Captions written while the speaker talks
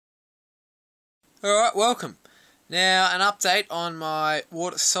Alright, welcome. Now, an update on my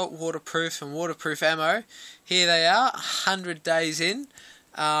salt waterproof and waterproof ammo. Here they are, 100 days in.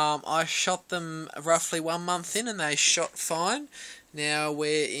 I shot them roughly 1 month in and they shot fine. Now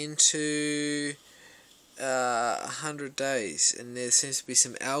we're into 100 days and there seems to be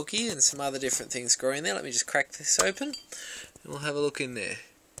some algae and some other different things growing there. Let me just crack this open and we'll have a look in there.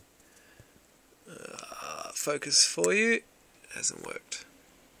 Focus for you. Hasn't worked.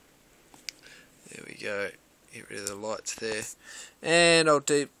 There we go. Get rid of the lights there. And I'll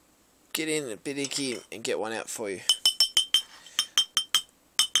get in a bit icky and get one out for you.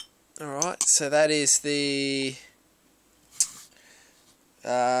 Alright, so that is the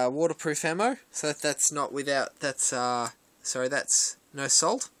waterproof ammo. So that's not without, that's no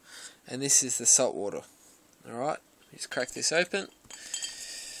salt. And this is the salt water. Alright, just crack this open.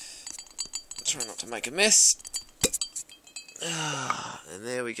 Try not to make a mess. And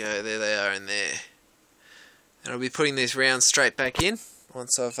there we go, there they are in there. And I'll be putting these rounds straight back in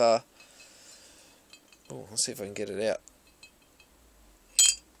once I've I'll see if I can get it out.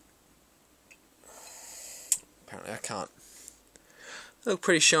 Apparently I can't. They look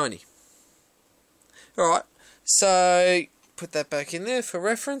pretty shiny. Alright, so put that back in there for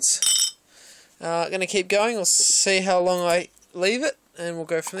reference. Gonna keep going, I'll see how long I leave it and we'll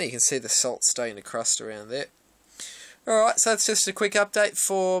go from there. You can see the salt starting to crust around there. Alright, so that's just a quick update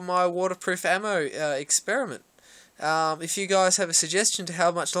for my waterproof ammo experiment. If you guys have a suggestion to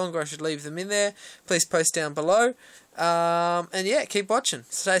how much longer I should leave them in there, please post down below. And yeah, keep watching.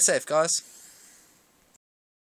 Stay safe, guys.